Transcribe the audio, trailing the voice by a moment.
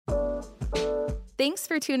Thanks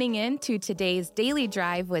for tuning in to today's Daily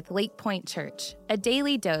Drive with Lake Point Church, a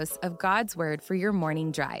daily dose of God's Word for your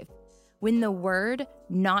morning drive. When the Word,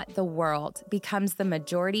 not the world, becomes the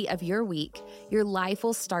majority of your week, your life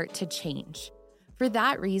will start to change. For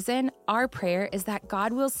that reason, our prayer is that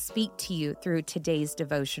God will speak to you through today's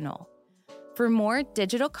devotional. For more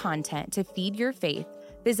digital content to feed your faith,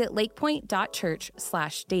 visit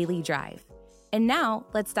lakepoint.church/dailydrive. And now,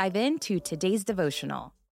 let's dive into today's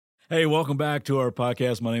devotional. Hey, welcome back to our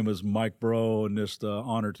podcast. My name is Mike Bro, and just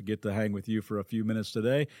honored to get to hang with you for a few minutes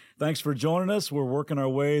today. Thanks for joining us. We're working our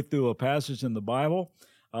way through a passage in the Bible,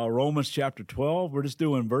 Romans chapter 12. We're just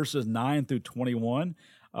doing verses 9 through 21,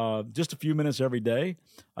 just a few minutes every day.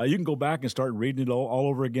 You can go back and start reading it all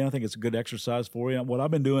over again. I think it's a good exercise for you. What I've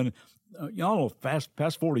been doing,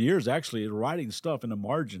 past 40 years actually, is writing stuff in the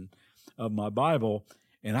margin of my Bible,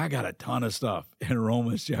 and I got a ton of stuff in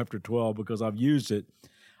Romans chapter 12 because I've used it.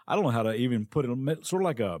 I don't know how to even put it, sort of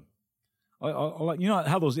like you know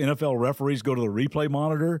how those NFL referees go to the replay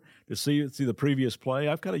monitor to see the previous play?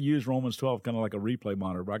 I've kind of used Romans 12 kind of like a replay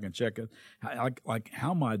monitor where I can check it. Like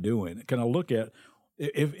how am I doing? Can I look at,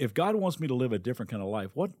 if God wants me to live a different kind of life,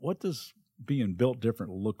 what does being built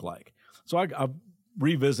different look like? So I've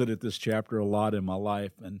revisited this chapter a lot in my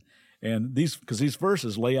life, and these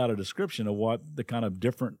verses lay out a description of what the kind of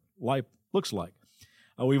different life looks like.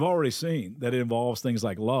 We've already seen that it involves things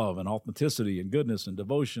like love and authenticity and goodness and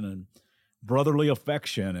devotion and brotherly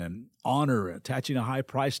affection and honor, attaching a high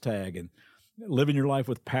price tag and living your life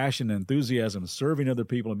with passion and enthusiasm, serving other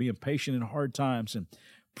people and being patient in hard times and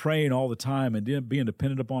praying all the time and being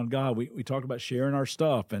dependent upon God. We talked about sharing our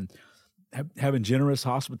stuff and having generous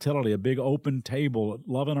hospitality, a big open table,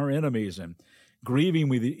 loving our enemies and grieving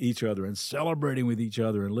with each other and celebrating with each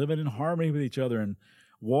other and living in harmony with each other and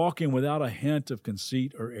walking without a hint of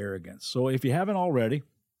conceit or arrogance. So if you haven't already,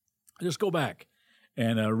 just go back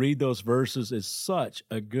and read those verses. It's such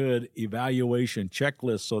a good evaluation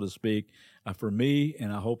checklist, so to speak, for me,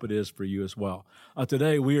 and I hope it is for you as well.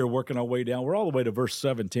 Today, we are working our way down. We're all the way to verse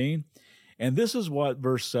 17, and this is what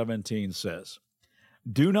verse 17 says.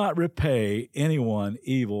 Do not repay anyone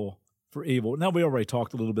evil for evil. Now, we already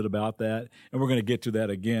talked a little bit about that, and we're going to get to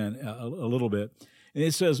that again a little bit. And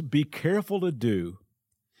it says, be careful to do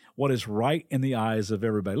what is right in the eyes of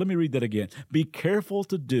everybody. Let me read that again. Be careful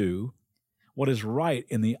to do what is right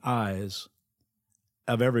in the eyes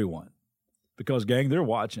of everyone. Because, gang, they're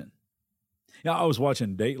watching. I was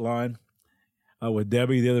watching Dateline with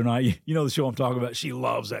Debbie the other night. You know the show I'm talking about? She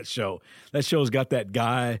loves that show. That show's got that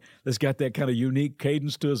guy that's got that kind of unique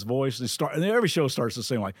cadence to his voice. And every show starts the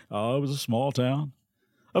same, like, oh, it was a small town.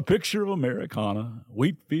 A picture of Americana,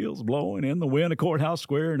 wheat fields blowing in the wind, a courthouse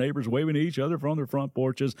square, neighbors waving to each other from their front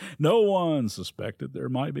porches. No one suspected there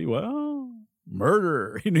might be,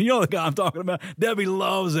 murder. You know the guy I'm talking about? Debbie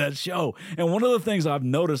loves that show. And one of the things I've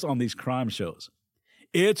noticed on these crime shows,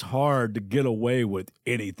 it's hard to get away with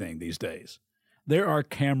anything these days. There are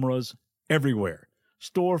cameras everywhere.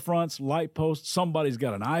 Storefronts, light posts, somebody's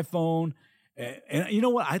got an iPhone. And you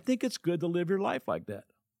know what? I think it's good to live your life like that.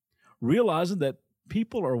 Realizing that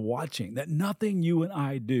people are watching, that nothing you and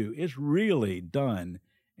I do is really done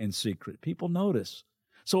in secret. People notice.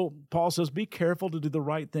 So Paul says, be careful to do the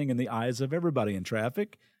right thing in the eyes of everybody, in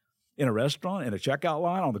traffic, in a restaurant, in a checkout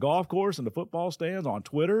line, on the golf course, in the football stands, on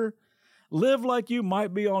Twitter. Live like you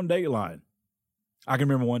might be on Dateline. I can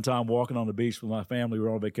remember one time walking on the beach with my family. We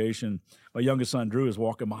were on vacation. My youngest son, Drew, is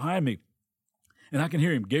walking behind me, and I can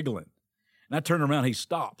hear him giggling. And I turn around, he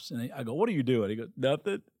stops, and I go, what are you doing? He goes,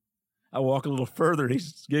 nothing. I walk a little further, and he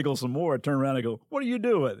giggles some more. I turn around and I go, what are you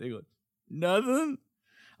doing? He goes, nothing.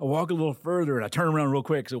 I walk a little further, and I turn around real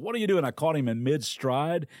quick. I said, what are you doing? I caught him in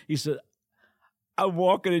mid-stride. He said, I'm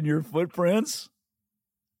walking in your footprints.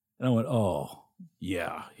 And I went, oh,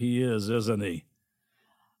 yeah, he is, isn't he?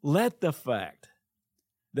 Let the fact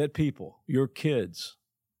that people, your kids,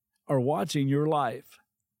 are watching your life,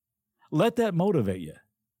 let that motivate you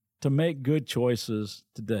to make good choices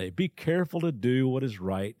today. Be careful to do what is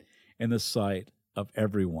right in the sight of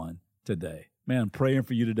everyone today. Man, I'm praying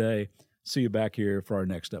for you today. See you back here for our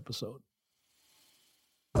next episode.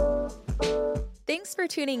 Thanks for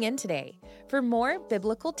tuning in today. For more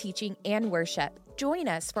biblical teaching and worship, join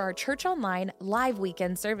us for our Church Online live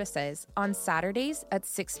weekend services on Saturdays at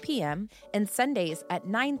 6 p.m. and Sundays at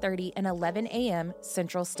 9:30 and 11 a.m.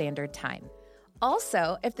 Central Standard Time.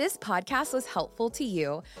 Also, if this podcast was helpful to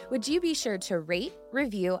you, would you be sure to rate,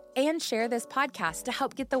 review, and share this podcast to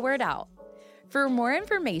help get the word out? For more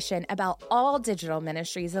information about all digital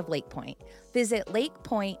ministries of Lake Point, visit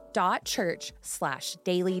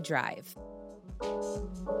lakepoint.church/dailydrive.